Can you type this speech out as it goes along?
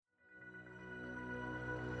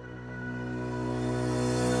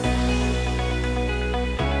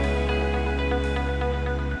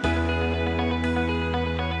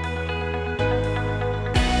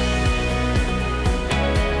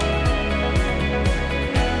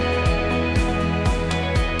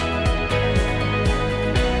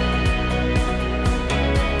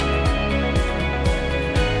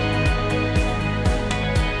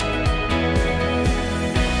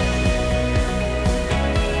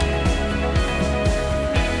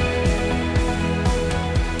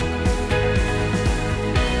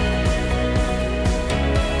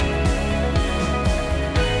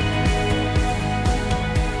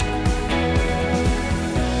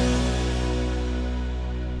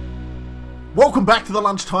Welcome back to the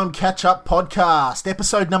Lunchtime Catch-Up Podcast,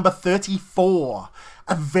 episode number 34.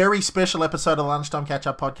 A very special episode of the Lunchtime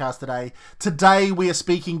Catch-Up Podcast today. Today we are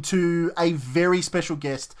speaking to a very special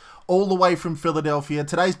guest all the way from Philadelphia.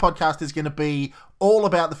 Today's podcast is going to be all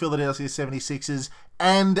about the Philadelphia 76ers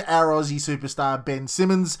and our Aussie superstar Ben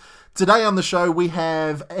Simmons. Today on the show we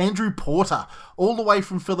have Andrew Porter, all the way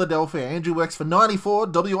from Philadelphia. Andrew works for 94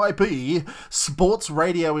 WIP Sports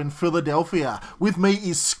Radio in Philadelphia. With me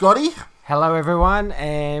is Scotty. Hello everyone,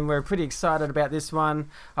 and we're pretty excited about this one.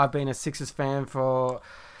 I've been a Sixers fan for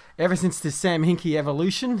ever since the Sam Hinkie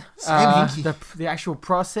evolution. The actual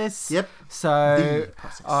process. Yep. So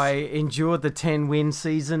I endured the 10-win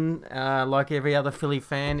season like every other Philly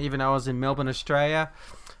fan, even though I was in Melbourne, Australia.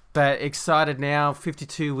 But excited now,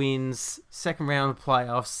 52 wins, second round of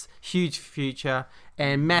playoffs, huge future,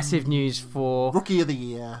 and massive news for... Rookie of the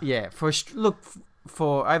Year. Yeah,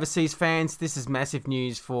 for overseas fans, this is massive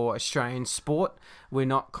news for Australian sport. We're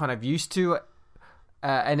not kind of used to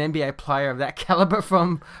an NBA player of that caliber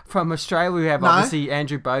from Australia. We have obviously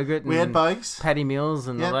Andrew Bogut and Patty Mills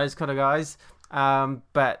and all those kind of guys.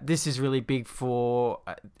 But this is really big for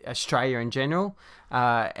Australia in general.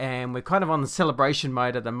 And we're kind of on the celebration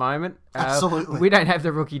mode at the moment. Absolutely. We don't have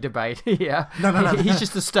the rookie debate here. No. He's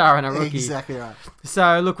just a star and a rookie. Exactly right.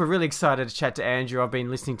 So, look, we're really excited to chat to Andrew. I've been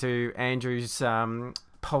listening to Andrew's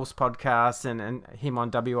Pulse podcast and him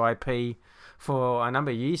on WIP for a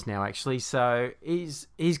number of years now, actually. So he's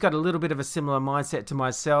got a little bit of a similar mindset to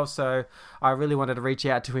myself. So I really wanted to reach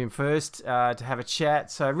out to him first to have a chat.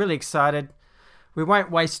 So really excited. We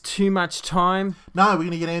won't waste too much time. No, we're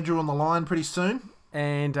going to get Andrew on the line pretty soon.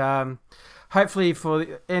 And hopefully for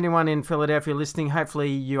anyone in Philadelphia listening, hopefully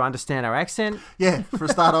you understand our accent. Yeah, for a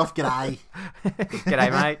start off, g'day.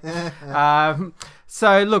 G'day, mate.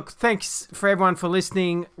 So, look, thanks for everyone for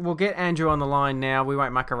listening. We'll get Andrew on the line now. We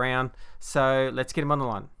won't muck around. So, let's get him on the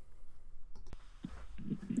line.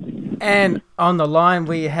 And on the line,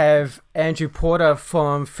 we have Andrew Porter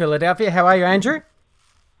from Philadelphia. How are you, Andrew?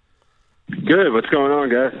 Good. What's going on,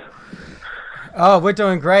 guys? Oh, we're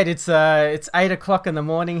doing great. It's 8 o'clock in the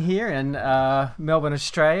morning here in Melbourne,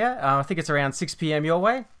 Australia. I think it's around 6 p.m. your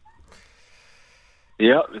way.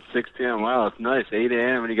 Yep, it's 6 p.m. Wow, it's nice. 8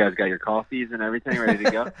 a.m. and you guys got your coffees and everything ready to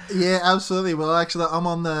go? Yeah, absolutely. Well, actually, I'm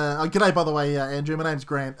on the... g'day, by the way, Andrew. My name's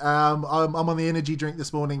Grant. I'm on the energy drink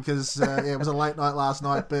this morning because it was a late night last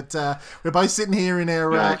night. But we're both sitting here in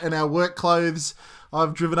our work clothes.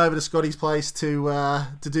 I've driven over to Scotty's place to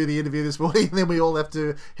do the interview this morning, and then we all have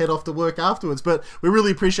to head off to work afterwards. But we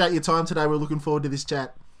really appreciate your time today. We're looking forward to this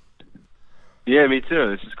chat. Yeah, me too.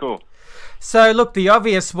 This is cool. So, look, the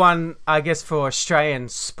obvious one, I guess, for Australian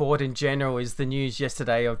sport in general is the news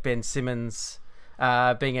yesterday of Ben Simmons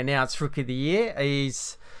being announced Rookie of the Year.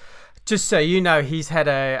 He's, just so you know, he's had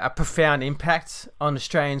a profound impact on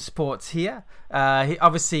Australian sports here. He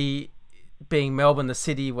obviously, being Melbourne, the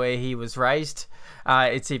city where he was raised,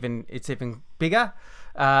 it's even bigger.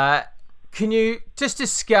 Can you just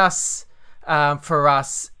discuss for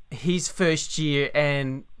us his first year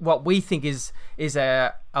and what we think is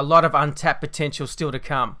a lot of untapped potential still to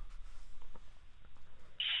come?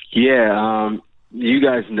 Yeah, you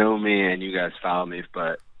guys know me and you guys follow me,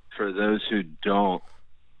 but for those who don't,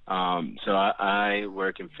 so I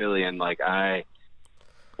work in Philly, and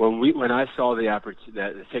when I saw the opportunity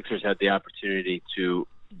that the Sixers had the opportunity to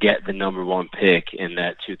get the number one pick in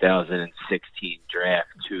that 2016 draft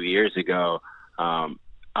 2 years ago,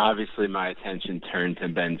 obviously my attention turned to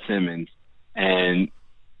Ben Simmons. And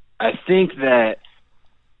I think that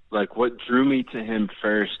what drew me to him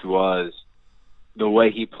first was the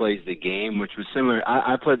way he plays the game, which was similar.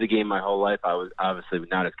 I played the game my whole life. I was obviously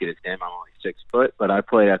not as good as him. I'm only 6 foot, but I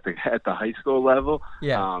played at the high school level.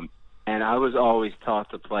 Yeah. And I was always taught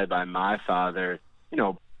to play by my father,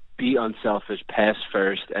 be unselfish, pass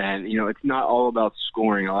first. And, it's not all about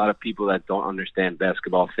scoring. A lot of people that don't understand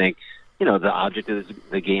basketball think, the object of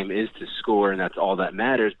the game is to score, and that's all that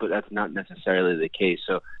matters, but that's not necessarily the case.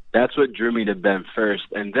 So that's what drew me to Ben first.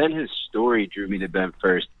 And then his story drew me to Ben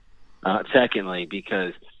first, secondly,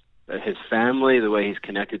 because his family, the way he's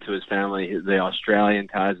connected to his family, the Australian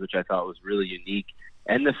ties, which I thought was really unique,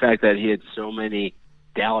 and the fact that he had so many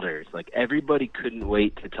doubters. Everybody couldn't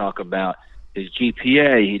wait to talk about his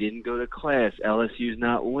GPA. He didn't go to class. LSU's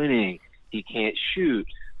not winning. He can't shoot.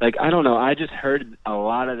 I don't know. I just heard a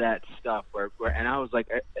lot of that stuff and I was like,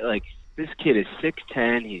 this kid is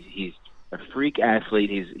 6'10". He's a freak athlete.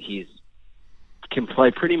 He's can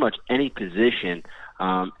play pretty much any position.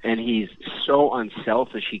 And he's so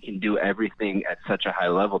unselfish. He can do everything at such a high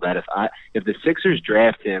level that if the Sixers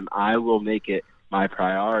draft him, I will make it my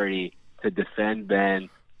priority to defend Ben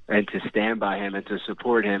and to stand by him and to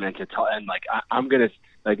support him and to talk. And I'm gonna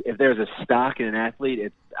if there's a stock in an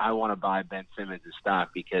athlete, I want to buy Ben Simmons'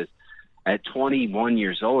 stock, because at 21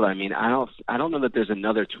 years old, I mean, I don't know that there's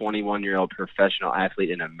another 21-year-old professional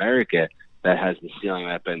athlete in America that has the ceiling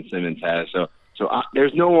that Ben Simmons has. So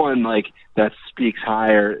there's no one that speaks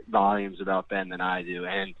higher volumes about Ben than I do.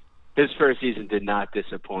 And his first season did not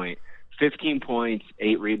disappoint. 15 points,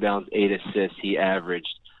 8 rebounds, 8 assists he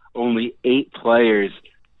averaged. Only 8 players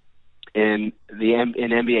in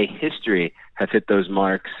NBA history have hit those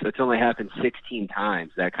marks. It's only happened 16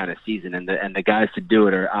 times, that kind of season. And the guys to do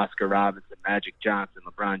it are Oscar Robertson, Magic Johnson,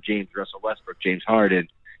 LeBron James, Russell Westbrook, James Harden,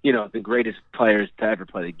 the greatest players to ever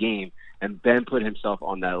play the game. And Ben put himself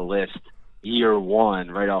on that list year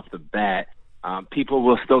one, right off the bat. People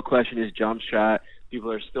will still question his jump shot.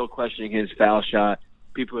 People are still questioning his foul shot.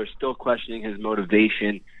 People are still questioning his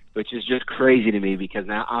motivation, which is just crazy to me, because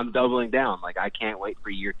now I'm doubling down. I can't wait for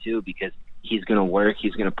year 2, because he's going to work.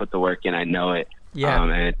 He's going to put the work in. I know it. Yeah.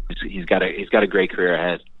 And he's got a great career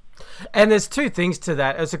ahead. And there's 2 things to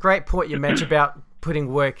that. It was a great point you mentioned about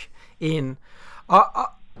putting work in.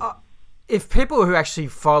 If people who actually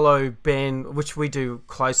follow Ben, which we do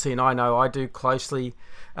closely, and I know I do closely,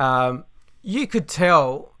 you could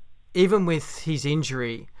tell, even with his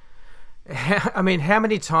injury, how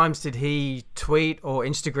many times did he tweet or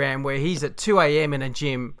Instagram where he's at 2 a.m. in a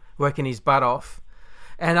gym working his butt off?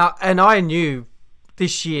 And I knew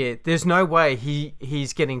this year there's no way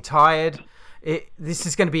he's getting tired. This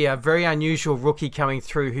is going to be a very unusual rookie coming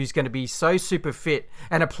through who's going to be so super fit,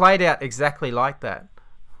 and it played out exactly like that.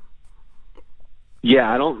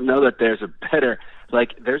 Yeah, I don't know that there's a better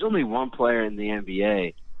there's only one player in the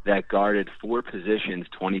NBA that guarded 4 positions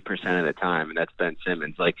 20% of the time, and that's Ben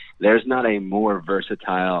Simmons. There's not a more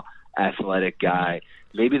versatile, athletic guy.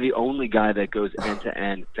 Maybe the only guy that goes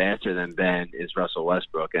end-to-end faster than Ben is Russell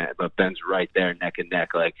Westbrook, but Ben's right there neck and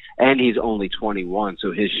neck. And he's only 21,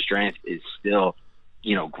 so his strength is still,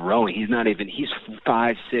 growing. He's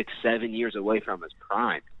 5, 6, 7 years away from his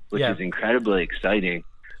prime, which is incredibly exciting.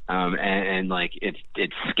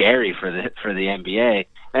 It's scary for the NBA.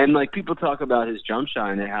 And people talk about his jump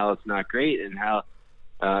shot and how it's not great and how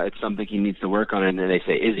it's something he needs to work on. And then they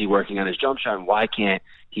say, is he working on his jump shot? And why can't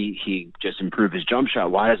he just improve his jump shot?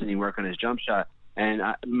 Why doesn't he work on his jump shot? And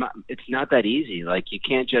it's not that easy. You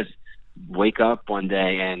can't just wake up one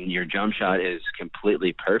day and your jump shot is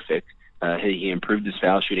completely perfect. He improved his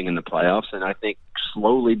foul shooting in the playoffs, and I think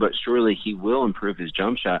slowly but surely he will improve his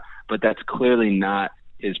jump shot. But that's clearly not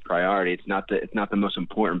his priority. It's not the most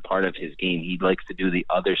important part of his game. He likes to do the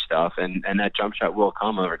other stuff, and that jump shot will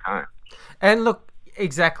come over time. And look,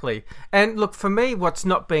 exactly. And look, for me, what's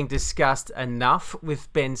not being discussed enough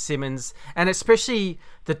with Ben Simmons, and especially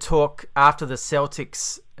the talk after the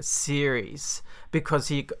Celtics series, because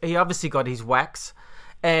he obviously got his whacks.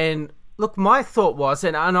 And look, my thought was,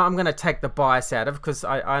 and I'm going to take the bias out of, because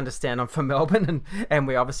I understand I'm from Melbourne and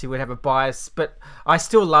we obviously would have a bias, but I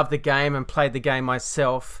still love the game and played the game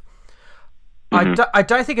myself. Mm-hmm. I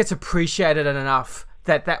don't think it's appreciated enough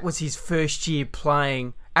that was his first year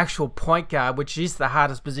playing actual point guard, which is the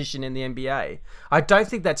hardest position in the NBA. I don't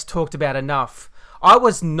think that's talked about enough. I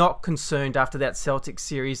was not concerned after that Celtics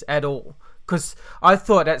series at all, because I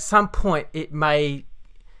thought at some point it may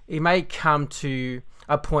come to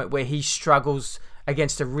a point where he struggles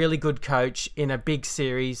against a really good coach in a big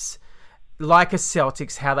series like a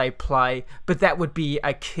Celtics, how they play, but that would be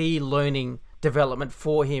a key learning development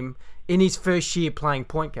for him in his first year playing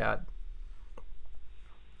point guard.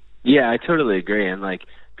 Yeah, I totally agree. And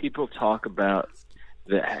people talk about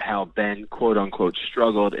how Ben quote unquote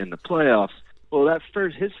struggled in the playoffs. Well,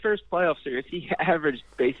 his first playoff series, he averaged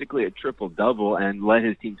basically a triple double and led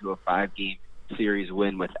his team to a 5-game series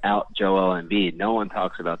win without Joel Embiid. No one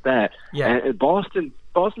talks about that. Yeah. And Boston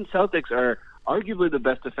Celtics are arguably the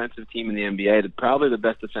best defensive team in the NBA, probably the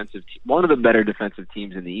best one of the better defensive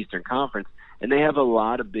teams in the Eastern Conference, and they have a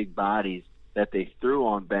lot of big bodies that they threw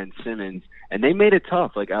on Ben Simmons, and they made it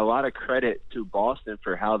tough. A lot of credit to Boston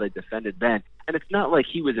for how they defended Ben. And it's not like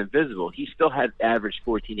he was invisible. He still had averaged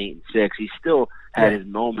 14, 8, and 6. He still had his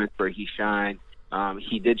moments where he shined.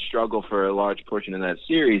 He did struggle for a large portion of that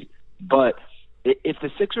series, but if the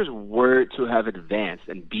Sixers were to have advanced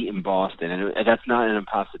and beaten Boston, and that's not an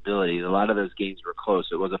impossibility, a lot of those games were close.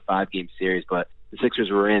 It was a 5-game series, but the Sixers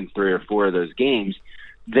were in 3 or 4 of those games.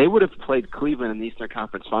 They would have played Cleveland in the Eastern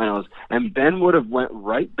Conference Finals, and Ben would have went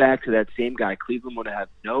right back to that same guy. Cleveland would have had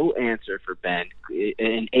no answer for Ben.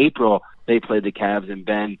 In April, they played the Cavs, and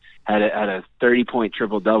Ben had a 30-point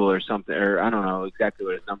triple-double or something, or I don't know exactly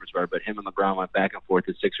what his numbers were, but him and LeBron went back and forth.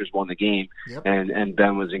 The Sixers won the game, and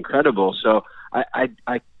Ben was incredible. So I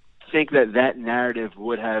think that narrative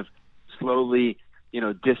would have slowly,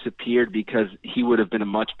 disappeared because he would have been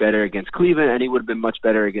much better against Cleveland, and he would have been much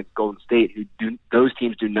better against Golden State, those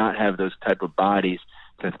teams do not have those type of bodies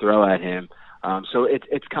to throw at him. So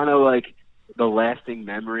it's kind of like the lasting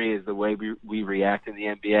memory is the way we react in the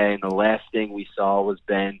NBA, and the last thing we saw was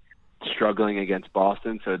Ben struggling against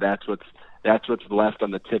Boston. So that's what's left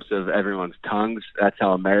on the tips of everyone's tongues. That's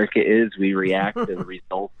how America is. We react to the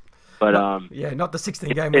result. But not the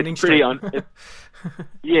 16-game winning streak.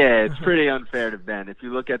 It's pretty unfair to Ben. If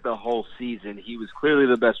you look at the whole season, he was clearly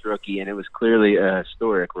the best rookie, and it was clearly a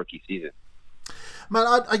historic rookie season.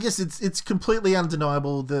 Man, I guess it's completely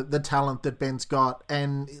undeniable the talent that Ben's got,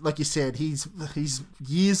 and like you said, he's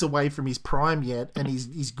years away from his prime yet, and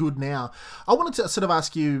he's good now. I wanted to sort of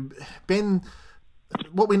ask you, Ben,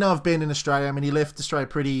 what we know of Ben in Australia. I mean, he left Australia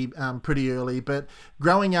pretty early, but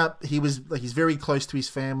growing up, he's very close to his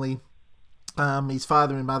family. His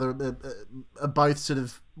father and mother are both sort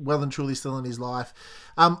of well and truly still in his life.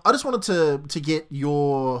 I just wanted to get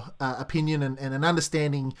your opinion and an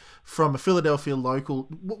understanding from a Philadelphia local.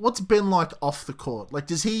 What's Ben like off the court? Like,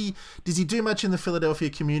 does he do much in the Philadelphia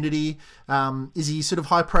community? Is he sort of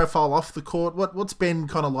high profile off the court? What's Ben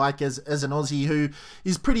kind of like as an Aussie who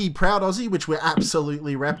is pretty proud Aussie, which we're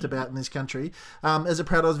absolutely rapt about in this country? As a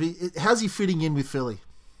proud Aussie, how's he fitting in with Philly?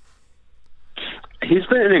 He's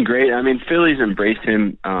been great. I mean, Philly's embraced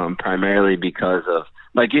him primarily because of,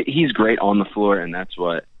 he's great on the floor, and that's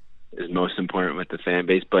what is most important with the fan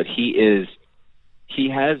base. But he's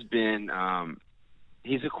a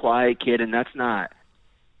quiet kid, and that's not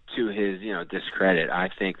to his, discredit.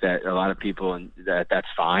 I think that a lot of people, that's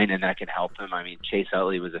fine, and that can help him. I mean, Chase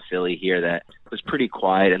Utley was a Philly here that was pretty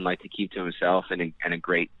quiet and liked to keep to himself, and a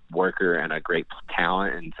great worker and a great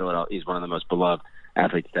talent. And Philadelphia, he's one of the most beloved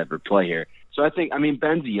athletes to ever play here. So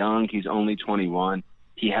Ben's young. He's only 21.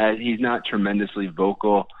 He's not tremendously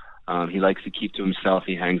vocal. He likes to keep to himself.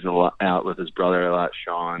 He hangs out with his brother a lot,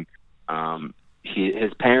 Sean.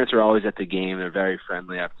 His parents are always at the game. They're very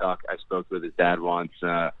friendly. I spoke with his dad once.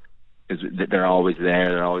 They're always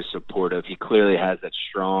there. They're always supportive. He clearly has that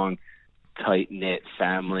strong, tight-knit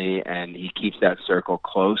family, and he keeps that circle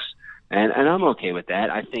close. And I'm okay with that.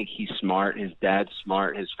 I think he's smart. His dad's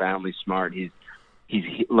smart. His family's smart.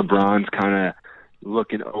 LeBron's kind of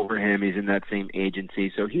looking over him. He's in that same agency.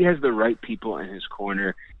 So he has the right people in his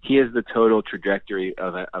corner. He has the total trajectory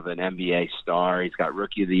of an NBA star. He's got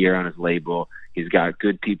Rookie of the Year on his label. He's got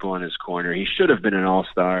good people in his corner. He should have been an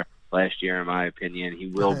all-star last year, in my opinion. He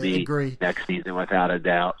will be next season without a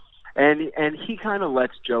doubt. And he kind of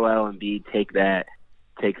lets Joel Embiid take that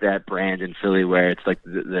brand in Philly where it's like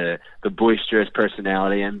the boisterous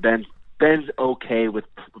personality. And Ben's okay with,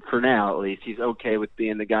 for now at least, he's okay with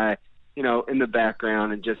being the guy, in the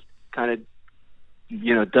background and just kind of,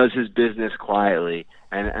 does his business quietly.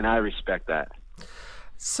 And I respect that.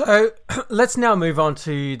 So let's now move on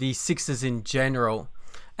to the Sixers in general.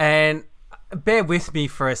 And bear with me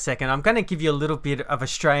for a second. I'm going to give you a little bit of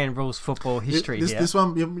Australian rules football history here. This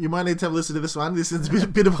one, you might need to have a listen to this one. This is a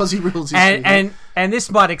bit of Aussie rules history. And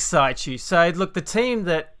this might excite you. So look, the team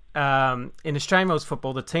that, in Australian rules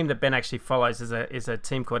football, the team that Ben actually follows is a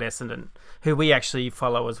team called Essendon, who we actually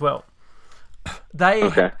follow as well.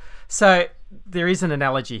 So there is an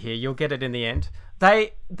analogy here. You'll get it in the end.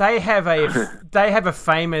 They have a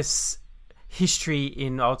famous history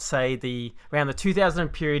in, I'd say, around the 2000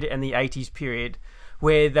 period and the 80s period,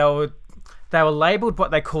 where they were labelled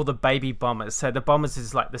what they call the baby bombers. So the bombers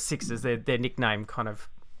is like the Sixers, their nickname kind of.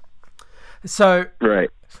 So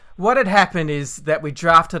right. What had happened is that we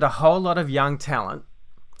drafted a whole lot of young talent,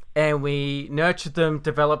 and we nurtured them,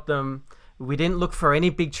 developed them. We didn't look for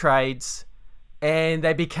any big trades, and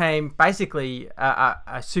they became basically a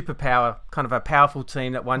superpower, kind of a powerful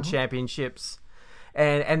team that won championships.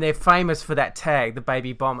 And they're famous for that tag, the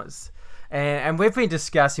baby bombers. And we've been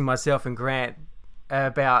discussing, myself and Grant,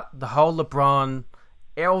 about the whole LeBron,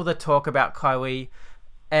 all the talk about Kyrie,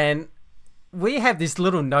 and we have this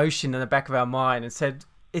little notion in the back of our mind and said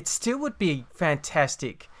it still would be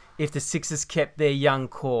fantastic if the Sixers kept their young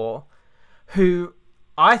core, who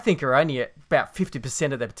I think are only at about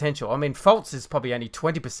 50% of their potential. I mean, Fultz is probably only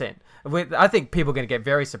 20%. I think people are going to get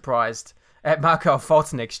very surprised at Markelle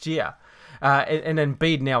Fultz next year. And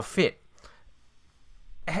Embiid now fit.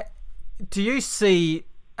 Do you see,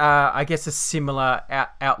 I guess, a similar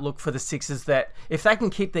outlook for the Sixers, that if they can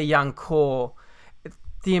keep their young core,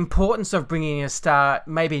 the importance of bringing a star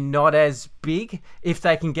maybe not as big if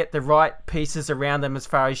they can get the right pieces around them as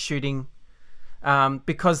far as shooting,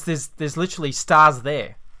 because there's literally stars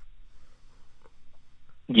there.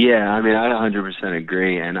 Yeah, I mean, I 100%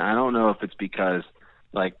 agree, and I don't know if it's because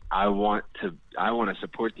like I want to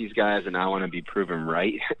support these guys and I want to be proven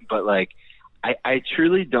right. But like, I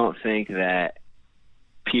truly don't think that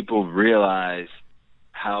people realize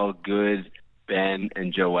how good Ben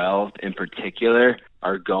and Joel in particular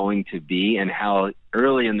are going to be and how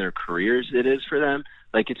early in their careers it is for them.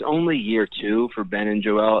 Like, it's only year 2 for Ben and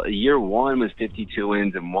Joel. Year 1 was 52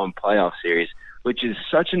 wins and 1 playoff series, which is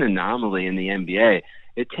such an anomaly in the NBA.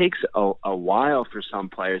 It takes a while for some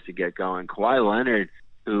players to get going. Kawhi Leonard,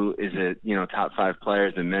 who is a top 5 player,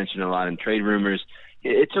 has been mentioned a lot in trade rumors.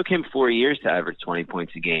 It took him 4 years to average 20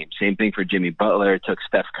 points a game. Same thing for Jimmy Butler. It took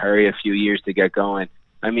Steph Curry a few years to get going.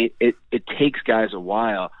 I mean, it takes guys a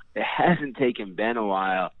while. It hasn't taken Ben a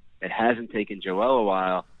while. It hasn't taken Joel a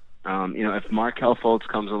while. If Markelle Fultz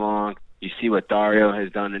comes along, you see what Dario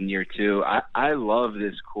has done in year 2. I love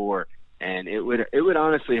this core, and it would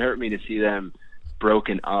honestly hurt me to see them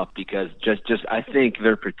broken up because just I think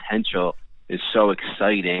their potential is so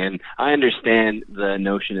exciting. And I understand the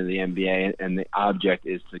notion of the NBA, and the object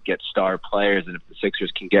is to get star players. And if the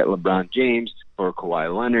Sixers can get LeBron James or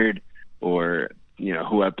Kawhi Leonard or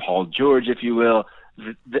who have Paul George, if you will,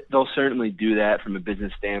 they'll certainly do that from a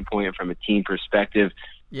business standpoint, from a team perspective.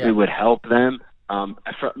 Yeah. It would help them. From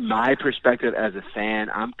my perspective as a fan,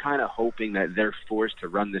 I'm kind of hoping that they're forced to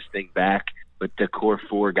run this thing back with the core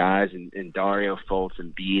 4 guys and Dario, Fultz,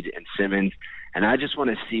 and Embiid, and Simmons. And I just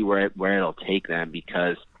want to see where it'll take them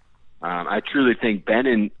because I truly think Ben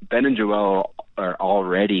and Joel are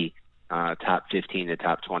already top 15 to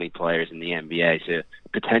top 20 players in the NBA. So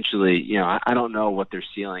potentially, I don't know what their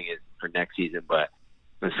ceiling is for next season, but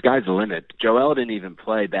the sky's the limit. Joel didn't even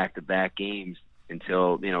play back-to-back games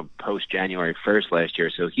until post January 1st last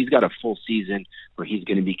year. So he's got a full season where he's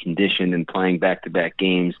going to be conditioned and playing back-to-back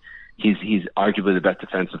games. He's arguably the best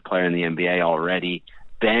defensive player in the NBA already.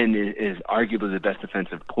 Ben is arguably the best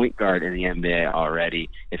defensive point guard in the NBA already.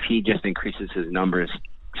 If he just increases his numbers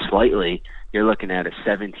slightly, you're looking at a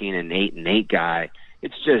 17-8 guy.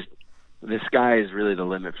 It's just the sky is really the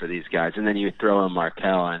limit for these guys. And then you throw in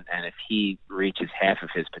Markelle, and if he reaches half of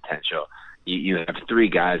his potential, you have 3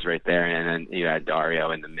 guys right there, and then you add Dario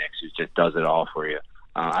in the mix, who just does it all for you.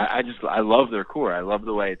 I love their core. I love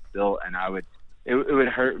the way it's built, and it would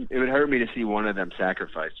hurt me to see one of them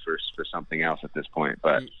sacrificed for something else at this point.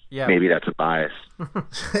 But maybe that's a bias.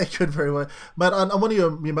 It could very well. Matt, on one of your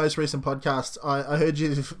most recent podcasts, I heard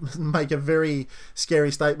you make a very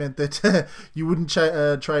scary statement that you wouldn't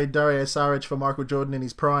trade Dario Saric for Michael Jordan in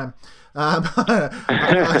his prime.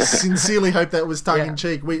 I sincerely hope that was tongue in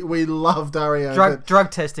cheek. We love Dario.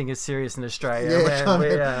 Drug testing is serious in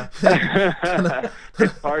Australia.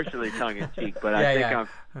 It's partially tongue in cheek, but I think I'm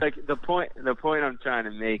like the point I'm trying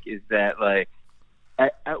to make is that like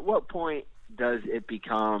at what point does it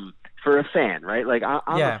become for a fan, right? Like I'm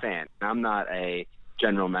a fan. I'm not a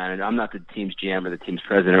general manager. I'm not the team's GM or the team's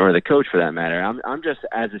president or the coach for that matter. I'm just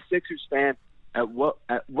as a Sixers fan.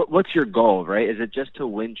 What's your goal, right? Is it just to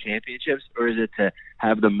win championships, or is it to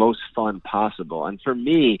have the most fun possible? And for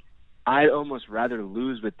me, I'd almost rather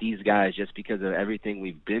lose with these guys just because of everything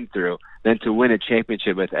we've been through than to win a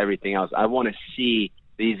championship with everything else. I want to see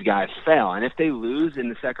these guys fail. And if they lose in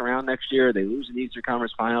the second round next year, or they lose in the Eastern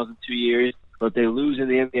Conference Finals in 2 years, or if they lose in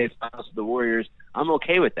the NBA Finals to the Warriors, I'm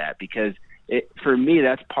okay with that because for me,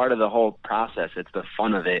 that's part of the whole process. It's the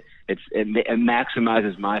fun of it. It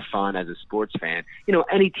maximizes my fun as a sports fan.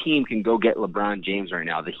 Any team can go get LeBron James right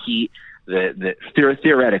now. The Heat,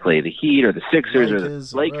 theoretically, the Heat or the Sixers or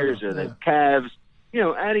the Lakers or the Cavs.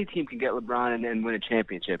 Any team can get LeBron and win a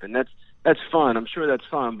championship, and that's fun. I'm sure that's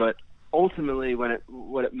fun, but ultimately, what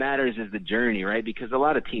it matters is the journey, right? Because a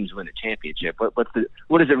lot of teams win a championship. What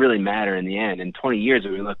does it really matter in the end? In 20 years,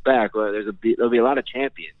 when we look back, well, there'll be a lot of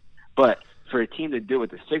champions, but for a team to do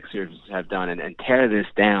what the Sixers have done and tear this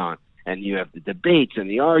down, and you have the debates and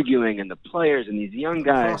the arguing and the players and these young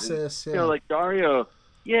guys, process, like Dario,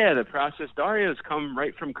 the process. Dario's come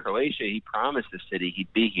right from Croatia. He promised the city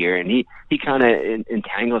he'd be here, and he kind of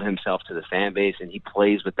entangled himself to the fan base, and he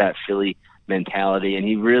plays with that Philly mentality, and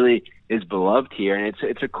he really is beloved here, and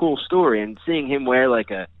it's a cool story. And seeing him wear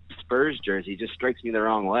like a Spurs jersey just strikes me the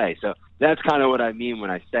wrong way. So that's kind of what I mean when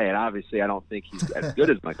I say it. Obviously, I don't think he's as good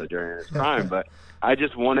as Michael Jordan in his prime, but I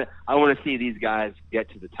want to see these guys get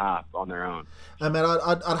to the top on their own. Man,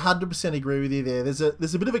 I'd 100% agree with you there. There's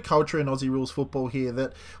a bit of a culture in Aussie rules football here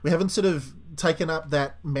that we haven't sort of taken up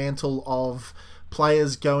that mantle of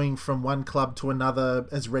players going from one club to another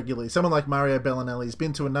as regularly. Someone like Mario Bellinelli's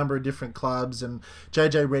been to a number of different clubs, and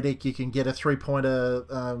JJ Redick, you can get a three-point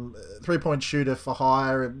shooter for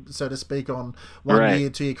hire, so to speak, on 1 year,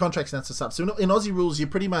 2 year contracts and that stuff. So in Aussie rules, you're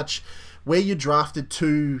pretty much where you're drafted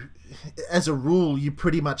to as a rule, you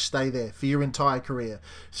pretty much stay there for your entire career,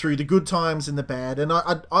 through the good times and the bad. And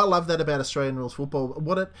I love that about Australian rules football.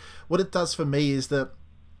 What it does for me is that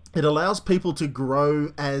it allows people to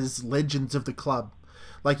grow as legends of the club.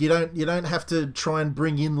 Like, you don't have to try and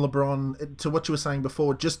bring in LeBron, to what you were saying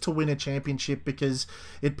before, just to win a championship, because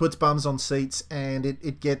it puts bums on seats and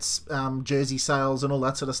it gets jersey sales and all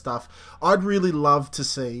that sort of stuff. I'd really love to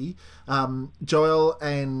see Joel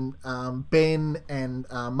and Ben and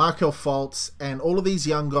Markel Fultz and all of these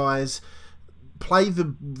young guys play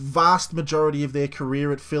the vast majority of their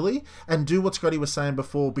career at Philly and do what Scotty was saying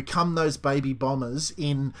before, become those baby bombers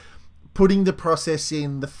in putting the process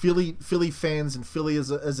in. The Philly fans and Philly as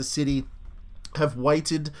a city have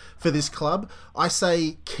waited for this club. I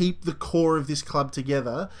say keep the core of this club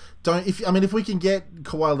together. If we can get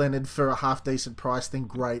Kawhi Leonard for a half decent price, then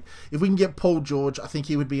great. If we can get Paul George, I think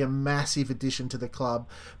he would be a massive addition to the club.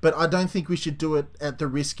 But I don't think we should do it at the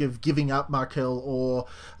risk of giving up Markel or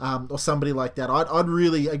somebody like that. I'd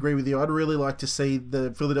really agree with you. I'd really like to see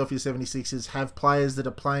the Philadelphia 76ers have players that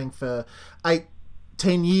are playing for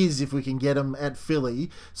 10 years if we can get them at Philly,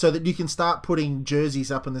 so that you can start putting jerseys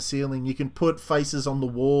up in the ceiling. You can put faces on the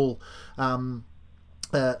wall in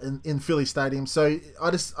Philly Stadium. So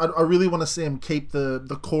I really want to see them keep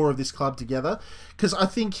the core of this club together, because I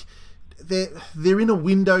think they're in a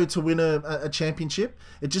window to win a championship.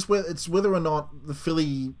 It's whether or not the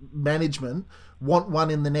Philly management want one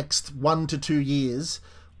in the next 1 to 2 years,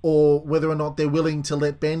 or whether or not they're willing to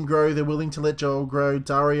let Ben grow, they're willing to let Joel grow,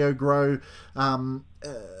 Dario grow,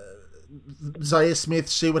 Zaire Smith,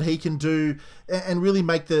 see what he can do, and really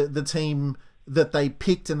make the team that they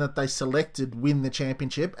picked and that they selected win the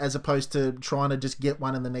championship, as opposed to trying to just get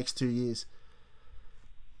one in the next 2 years.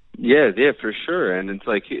 Yeah, for sure. And it's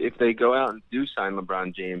like, if they go out and do sign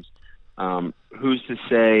LeBron James, who's to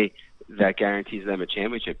say that guarantees them a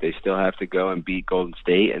championship? They still have to go and beat Golden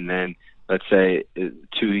State, and then let's say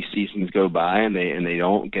 2 seasons go by and they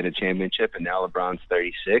don't get a championship, and now LeBron's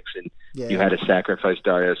 36, and you had to sacrifice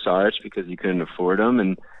Dario Saric because you couldn't afford him,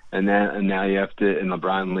 and now you have to, and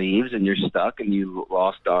LeBron leaves and you're stuck and you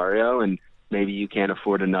lost Dario, and maybe you can't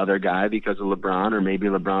afford another guy because of LeBron, or maybe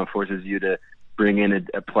LeBron forces you to bring in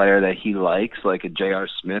a player that he likes, like a J.R.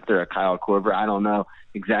 Smith or a Kyle Korver. I don't know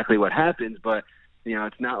exactly what happens, but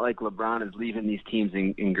it's not like LeBron is leaving these teams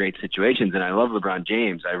in great situations. And I love LeBron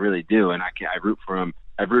James, I really do, and I root for him.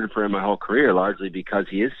 I've rooted for him my whole career, largely because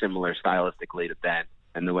he is similar stylistically to Ben,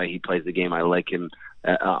 and the way he plays the game. I like him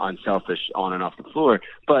unselfish on and off the floor.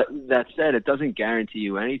 But that said, it doesn't guarantee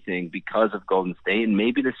you anything because of Golden State, and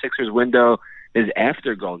maybe the Sixers window is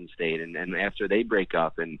after Golden State and after they break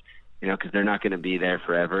up, and because they're not going to be there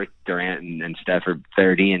forever. Durant and Steph are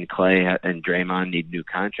 30, and Clay and Draymond need new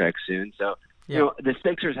contracts soon. So the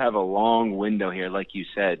Sixers have a long window here, like you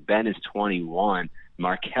said. Ben is 21.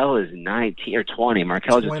 Markel is 19 or 20.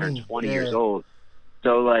 Markel just turned 20 years old.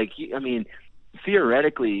 So,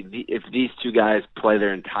 theoretically, if these two guys play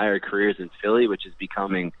their entire careers in Philly, which is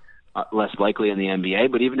becoming less likely in the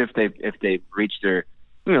NBA, but even if they reach their,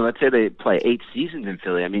 let's say they play 8 seasons in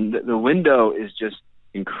Philly, the window is just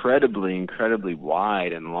incredibly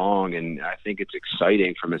wide and long, and I think it's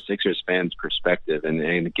exciting from a Sixers fan's perspective, and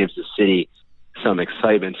it gives the city some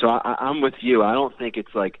excitement. So I'm with you. I don't think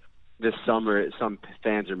it's like this summer some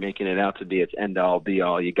fans are making it out to be its end-all,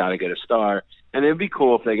 be-all. You got to get a star, and it would be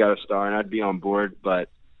cool if they got a star, and I'd be on board, but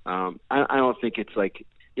I don't think it's like,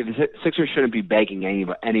 if the Sixers shouldn't be begging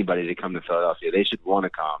anybody to come to Philadelphia. They should want to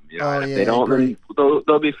come. And if they don't, then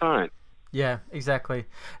they'll be fine. Yeah, exactly.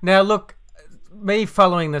 Now, look, me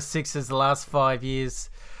following the Sixers the last 5 years,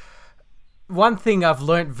 one thing I've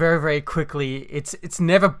learnt very, very quickly, it's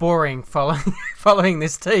never boring following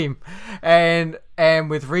this team, and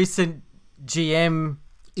with recent GM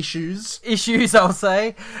issues, I'll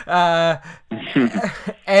say, and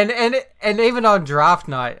even on draft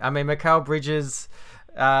night, Mikal Bridges,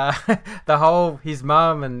 his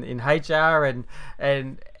mum and in HR,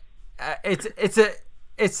 and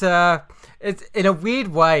it's in a weird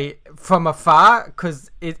way from afar, because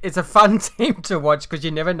it's a fun team to watch, because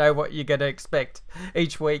you never know what you're going to expect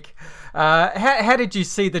each week. How did you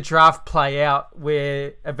see the draft play out,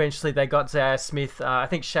 where eventually they got Zaire Smith, I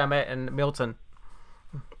think Shamet and Milton?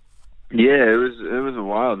 Yeah, it was a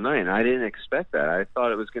wild night. I didn't expect that. I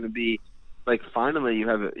thought it was going to be like, finally you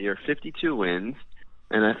have your 52 wins,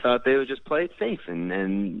 and I thought they would just play it safe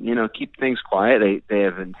and keep things quiet. They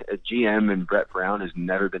have a GM, and Brett Brown has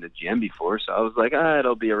never been a GM before, so I was like,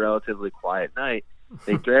 it'll be a relatively quiet night.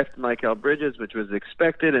 They drafted Mikal Bridges, which was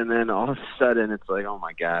expected, and then all of a sudden it's like, oh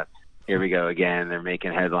my God, here we go again. They're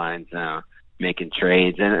making headlines now, making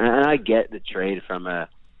trades, and I get the trade from a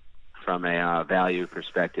from a value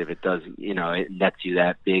perspective, it does, it nets you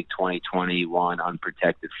that big 2021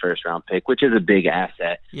 unprotected first-round pick, which is a big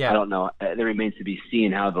asset. Yeah. I don't know. There remains to be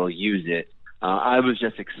seen how they'll use it. I was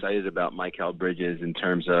just excited about Mikal Bridges in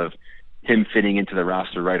terms of him fitting into the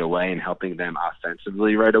roster right away and helping them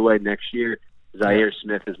offensively right away next year. Zaire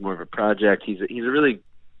Smith is more of a project. He's a really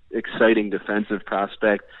exciting defensive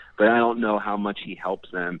prospect, but I don't know how much he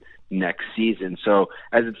helps them next season. So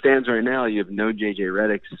as it stands right now, you have no J.J.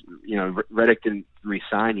 Redick. Redick didn't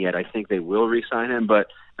re-sign yet. I think they will re-sign him, but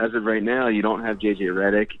as of right now, you don't have J.J.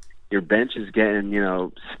 Redick. Your bench is getting,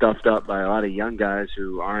 stuffed up by a lot of young guys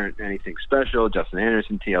who aren't anything special. Justin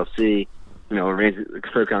Anderson, TLC,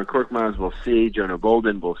 Furkan Korkmaz, we'll see. Jonah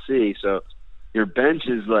Bolden, we'll see. So your bench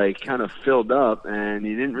is kind of filled up, and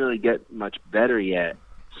you didn't really get much better yet.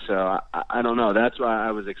 So I don't know. That's why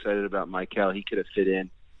I was excited about Mikal. He could have fit in,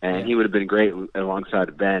 and he would have been great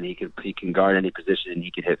alongside Ben. He can guard any position, and he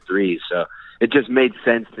could hit threes. So it just made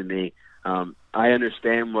sense to me. I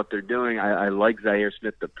understand what they're doing. I like Zaire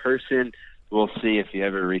Smith, the person. We'll see if he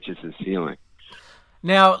ever reaches his ceiling.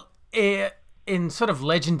 Now, in sort of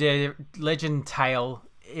legend tale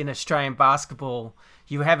in Australian basketball,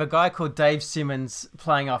 you have a guy called Dave Simmons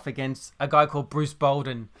playing off against a guy called Bruce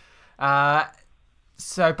Bolden.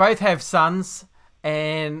 So both have sons,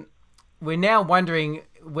 and we're now wondering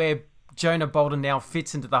where Jonah Bolden now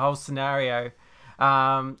fits into the whole scenario.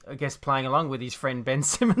 I guess playing along with his friend Ben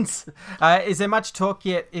Simmons. Is there much talk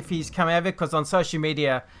yet if he's coming over? Because on social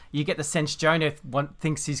media, you get the sense Jonah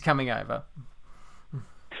thinks he's coming over.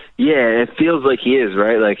 Yeah, it feels like he is,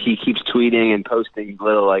 right? Like he keeps tweeting and posting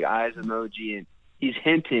little eyes emoji, and he's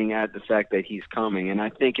hinting at the fact that he's coming. And I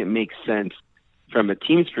think it makes sense from a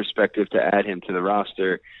team's perspective to add him to the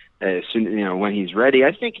roster as soon, when he's ready.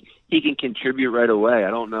 I think he can contribute right away.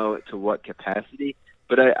 I don't know to what capacity.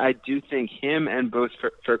 But I do think him and both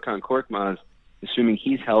Furkan Korkmaz, assuming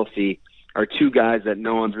he's healthy, are two guys that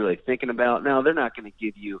no one's really thinking about. Now, they're not going to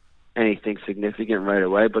give you anything significant right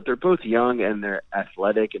away, but they're both young and they're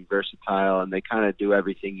athletic and versatile, and they kind of do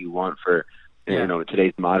everything you want for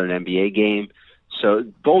today's modern NBA game. So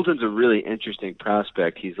Bolden's a really interesting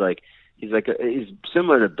prospect. He's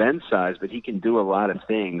similar to Ben's size, but he can do a lot of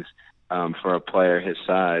things for a player his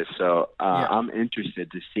size. So I'm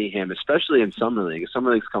interested to see him, especially in Summer League.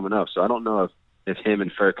 Summer League's coming up, so I don't know if him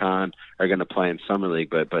and Furkan are going to play in Summer League,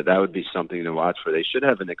 but that would be something to watch for. They should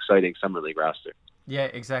have an exciting Summer League roster. Yeah,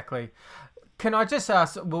 exactly. Can I just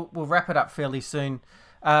ask, we'll wrap it up fairly soon.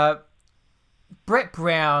 Brett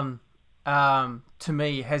Brown, to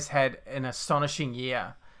me, has had an astonishing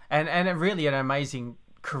year and really an amazing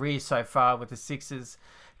career so far with the Sixers.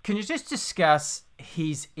 Can you just discuss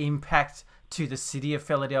his impact to the city of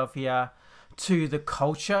Philadelphia, to the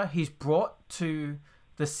culture he's brought to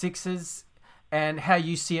the Sixers, and how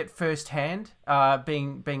you see it firsthand,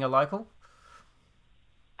 being a local?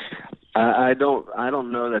 I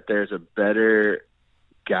don't know that there's a better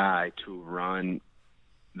guy to run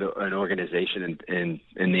an organization in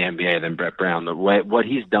the NBA than Brett Brown. What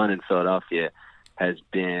he's done in Philadelphia has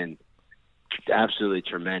been absolutely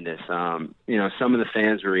tremendous. Some of the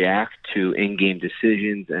fans react to in-game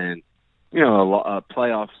decisions and, a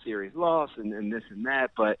playoff series loss and this and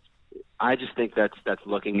that, but I just think that's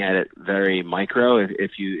looking at it very micro.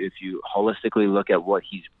 If you holistically look at what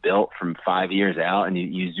he's built from 5 years out and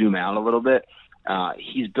you zoom out a little bit,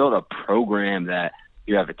 he's built a program that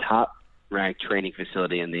you have a top-ranked training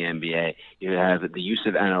facility in the NBA. You have the use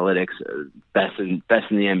of analytics, best in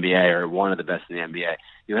the NBA or one of the best in the NBA.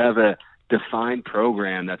 You have a defined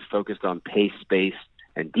program that's focused on pace, space,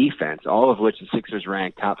 and defense, all of which the Sixers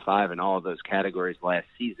ranked top 5 in all of those categories last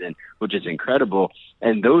season, which is incredible.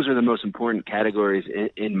 And those are the most important categories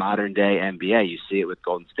in modern-day NBA. You see it with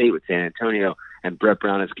Golden State, with San Antonio, and Brett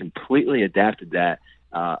Brown has completely adapted that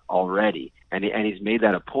already. And he's made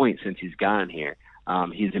that a point since he's gotten here.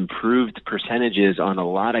 He's improved percentages on a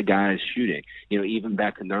lot of guys shooting. Even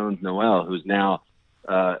back to Nerlens Noel, who's now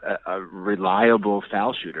a reliable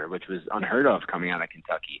foul shooter, which was unheard of coming out of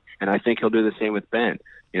Kentucky. And I think he'll do the same with Ben.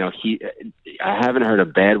 I haven't heard a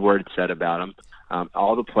bad word said about him.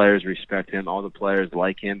 All the players respect him. All the players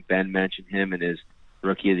like him. Ben mentioned him in his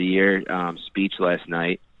Rookie of the Year speech last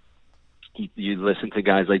night. You listen to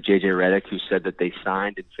guys like J.J. Redick, who said that they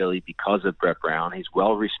signed in Philly because of Brett Brown. He's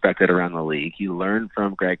well respected around the league. He learned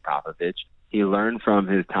from Greg Popovich. He learned from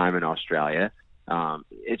his time in Australia.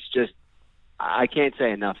 It's just, I can't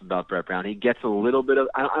say enough about Brett Brown. He gets a little bit of,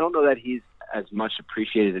 I don't know that he's as much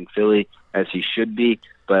appreciated in Philly as he should be,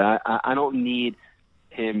 but I don't need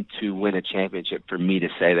him to win a championship for me to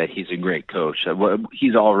say that he's a great coach.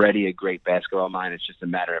 He's already a great basketball mind. It's just a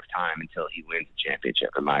matter of time until he wins a championship,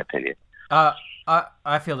 in my opinion.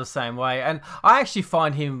 I feel the same way. And I actually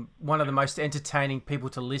find him one of the most entertaining people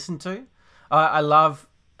to listen to. I love...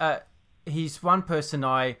 he's one person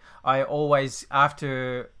I always,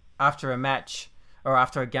 after a match or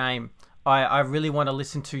after a game, I really want to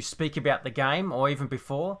listen to speak about the game, or even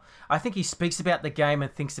before. I think he speaks about the game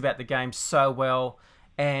and thinks about the game so well,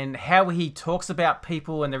 and how he talks about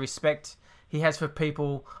people and the respect he has for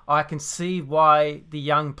people. I can see why the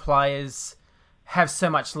young players have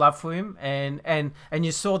so much love for him, and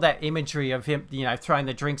you saw that imagery of him, throwing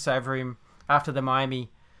the drinks over him after the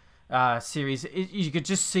Miami series. You could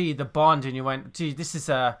just see the bond, and you went, "Gee, this is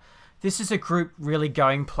a group really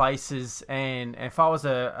going places." And if I was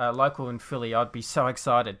a local in Philly, I'd be so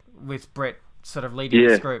excited with Brett sort of leading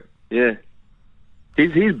this group. Yeah,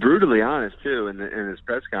 he's brutally honest too in his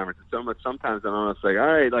press conference. Sometimes I'm almost like, all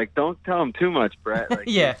right, like don't tell him too much, Brett. Like,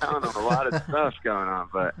 yeah, he's telling him a lot of stuff going on,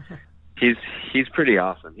 but he's pretty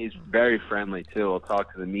awesome. He's very friendly too. He'll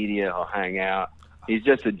talk to the media. He'll hang out. He's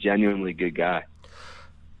just a genuinely good guy.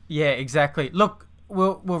 Yeah, exactly. Look,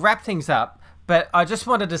 we'll wrap things up, but I just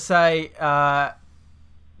wanted to say,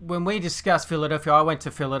 when we discussed Philadelphia, I went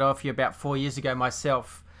to Philadelphia about 4 years ago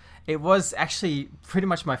myself. It was actually pretty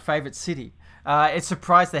much my favorite city. It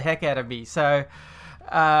surprised the heck out of me. So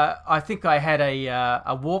I think I had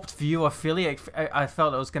a warped view of Philly. I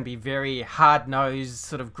felt it was going to be very hard-nosed,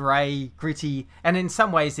 sort of grey, gritty, and in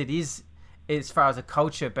some ways it is as far as a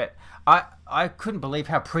culture, but I couldn't believe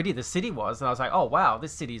how pretty the city was. And I was like, oh, wow,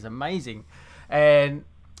 this city is amazing. And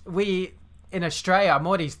in Australia, I'm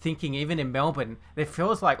already thinking, even in Melbourne, it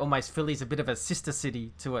feels like almost Philly's a bit of a sister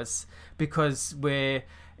city to us, because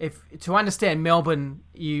to understand Melbourne,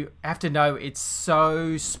 you have to know it's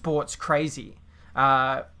so sports crazy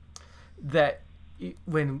that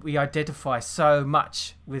when we identify so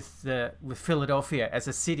much with Philadelphia as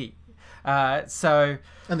a city. And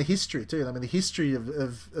the history too. I mean, the history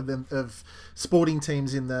of sporting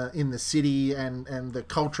teams in the city, and the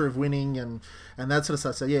culture of winning and that sort of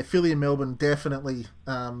stuff. So yeah, Philly and Melbourne definitely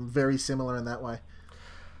very similar in that way.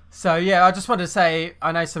 So yeah, I just wanted to say,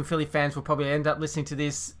 I know some Philly fans will probably end up listening to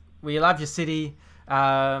this. We love your city.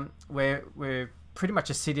 We're pretty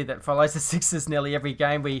much a city that follows the Sixers nearly every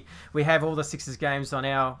game. We have all the Sixers games on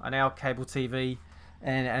our cable TV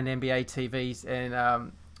and NBA TVs,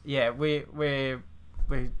 and yeah, we're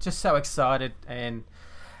just so excited, and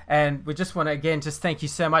we just want to again just thank you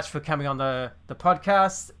so much for coming on the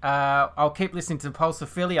podcast. I'll keep listening to Pulse of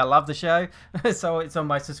Philly. I love the show, so it's on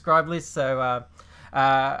my subscribe list. So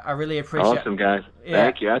I really appreciate. Awesome, guys. Yeah.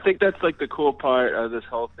 Thank you. I think that's like the cool part of this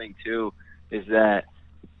whole thing too, is that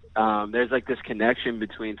there's like this connection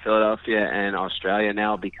between Philadelphia and Australia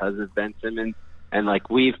now because of Ben Simmons. And like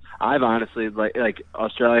I've honestly like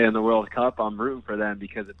Australia in the World Cup, I'm rooting for them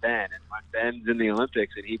because of Ben. And when Ben's in the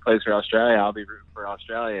Olympics and he plays for Australia, I'll be rooting for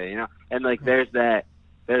Australia. And like there's that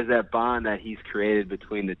bond that he's created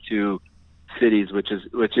between the two cities, which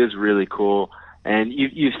is really cool. And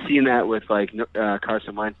you've seen that with like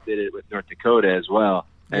Carson Wentz did it with North Dakota as well.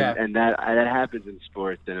 And that happens in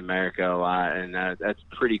sports in America a lot, and that's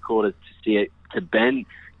pretty cool to see it, to Ben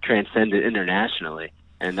transcend it internationally.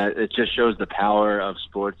 And that it just shows the power of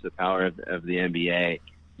sports, the power of the NBA.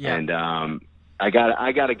 Yeah. And I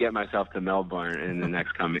got to get myself to Melbourne in the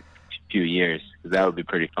next coming few years, because that would be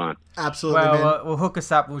pretty fun. Absolutely. Well, we'll hook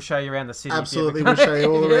us up. We'll show you around the city. Absolutely, we'll show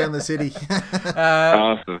you all around the city.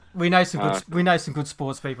 Awesome. We know some good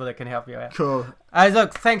sports people that can help you out. Cool.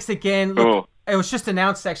 Look, thanks again. Look, cool. It was just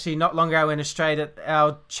announced actually not long ago in Australia that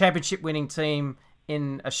our championship winning team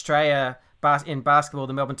in Australia in basketball,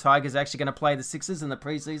 the Melbourne Tigers, are actually going to play the Sixers in the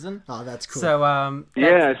preseason. Oh, that's cool. So,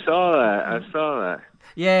 yeah, I saw that.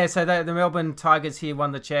 Yeah, so the Melbourne Tigers here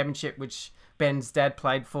won the championship, which Ben's dad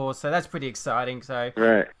played for. So that's pretty exciting. So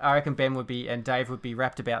right. I reckon Ben and Dave would be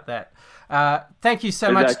rapt about that. Thank you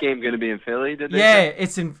so much. Is that game going to be in Philly?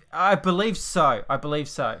 It's in. I believe so.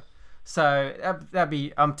 So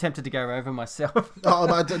I'm tempted to go over myself.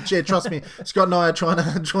 Yeah, trust me. Scott and I are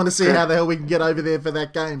trying to see how the hell we can get over there for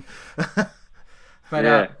that game. But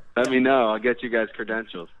yeah, let me know. I'll get you guys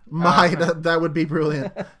credentials. Mate, that would be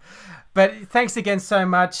brilliant. But thanks again so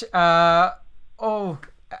much.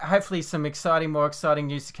 Hopefully some more exciting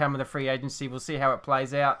news to come with the free agency. We'll see how it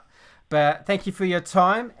plays out. But thank you for your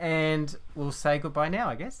time, and we'll say goodbye now,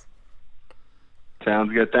 I guess.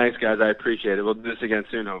 Sounds good. Thanks, guys. I appreciate it. We'll do this again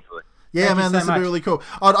soon, hopefully. Yeah, Thank you man, so this would be much. really cool.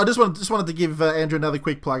 I just wanted to give Andrew another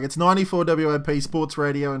quick plug. It's 94 WOP Sports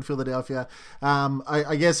Radio in Philadelphia.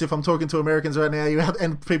 I guess if I'm talking to Americans right now,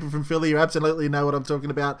 and people from Philly, you absolutely know what I'm talking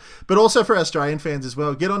about. But also for Australian fans as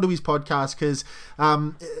well, get onto his podcast because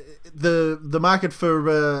the market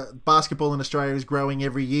for basketball in Australia is growing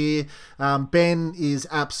every year. Ben is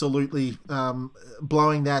absolutely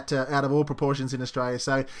blowing that out of all proportions in Australia.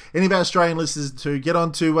 So any of our Australian listeners to get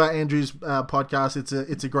onto Andrew's podcast,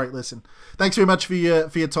 it's a great listen. Thanks very much for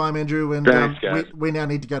your time, Andrew, and Thanks, guys. we now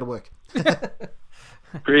need to go to work.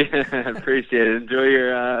 Appreciate it. Enjoy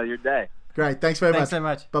your day. Great, thanks very Thanks so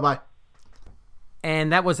much. Bye bye.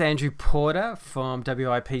 And that was Andrew Porter from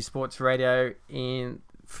WIP Sports Radio in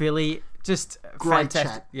Philly. Just Great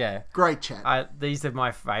fantastic. chat. Yeah. Great chat. These are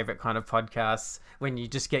my favourite kind of podcasts when you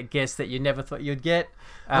just get guests that you never thought you'd get.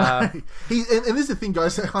 And this is the thing,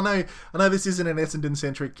 guys. I know this isn't an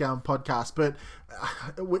Essendon-centric podcast, but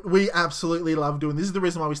we absolutely love doing this. Is the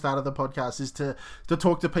reason why we started the podcast, is to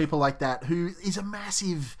talk to people like that, who is a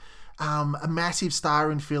massive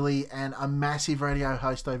star in Philly and a massive radio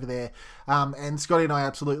host over there. And Scotty and I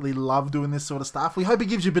absolutely love doing this sort of stuff. We hope it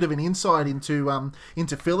gives you a bit of an insight into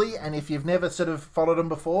Philly. And if you've never sort of followed them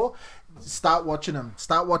before, start watching them.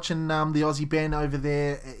 Start watching the Aussie Ben over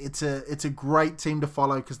there. It's a great team to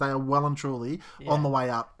follow because they are well and truly on the way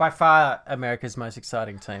up. By far, America's most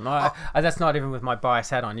exciting team. That's not even with my bias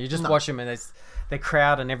hat on. You just watch them and the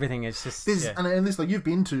crowd and everything is just... And this, like, you've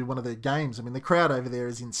been to one of the games. I mean, the crowd over there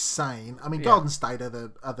is insane. I mean, Golden State are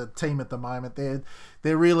the team at the moment.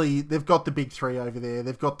 They've got the big three over there.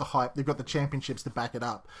 They've got the hype. They've got the championships to back it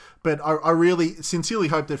up. But I really sincerely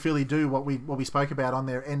hope that Philly do what we spoke about on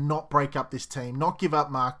there and not break up this team, not give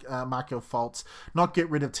up Markel Fultz, not get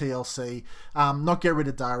rid of TLC, not get rid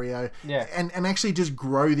of Dario, and actually just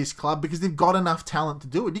grow this club because they've got enough talent to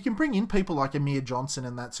do it. You can bring in people like Amir Johnson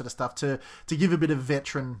and that sort of stuff to give a bit of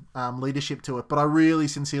veteran leadership to it. But I really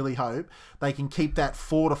sincerely hope they can keep that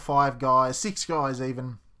 4 to 5 guys, 6 guys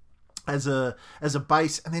even, as a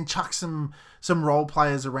base, and then chuck some role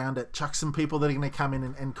players around it, chuck some people that are going to come in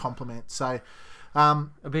and complement. So it'll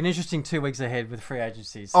be an interesting 2 weeks ahead with free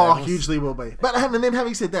agencies. So hugely will be. But and then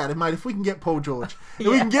having said that, mate, if we can get Paul George, if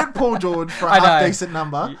we can get Paul George for a half decent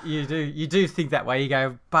number, you do think that way. You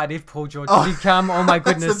go, but if Paul George did come, oh my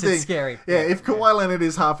goodness, it's scary. Yeah, if Kawhi Leonard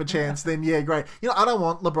is half a chance, then great. I don't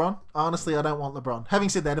want LeBron. Honestly, I don't want LeBron. Having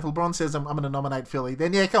said that, if LeBron says I'm going to nominate Philly,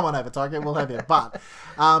 then come on over, Tiger, we'll have you. But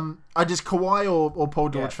I just Kawhi or Paul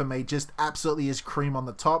George for me just absolutely is cream on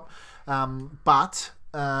the top. But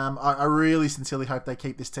I really sincerely hope they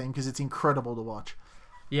keep this team because it's incredible to watch.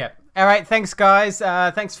 Yeah. All right. Thanks, guys.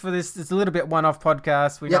 Thanks for this. It's a little bit one-off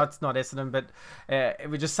podcast. We know it's not Essendon, but it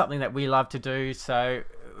was just something that we love to do. So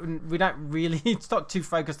we don't really, it's not too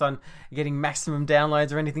focused on getting maximum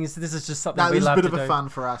downloads or anything. So this is just something we love to do. This is a bit of a fun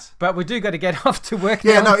for us. But we do got to get off to work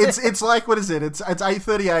now. Yeah, no, it's like, what is it? It's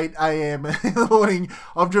 8:38 a.m. in the morning.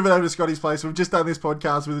 I've driven over to Scotty's place. We've just done this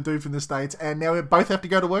podcast with a dude from the States, and now we both have to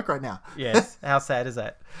go to work right now. Yes. How sad is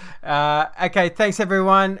that? Okay, thanks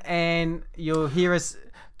everyone, and you'll hear us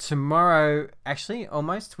tomorrow, actually,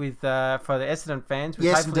 almost, with for the Essendon fans.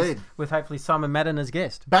 Indeed. With hopefully Simon Madden as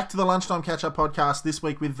guest. Back to the Lunchtime Catch-Up podcast this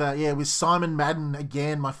week with Simon Madden,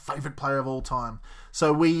 again, my favourite player of all time.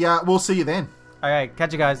 So we'll see you then. Okay,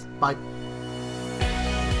 catch you guys. Bye.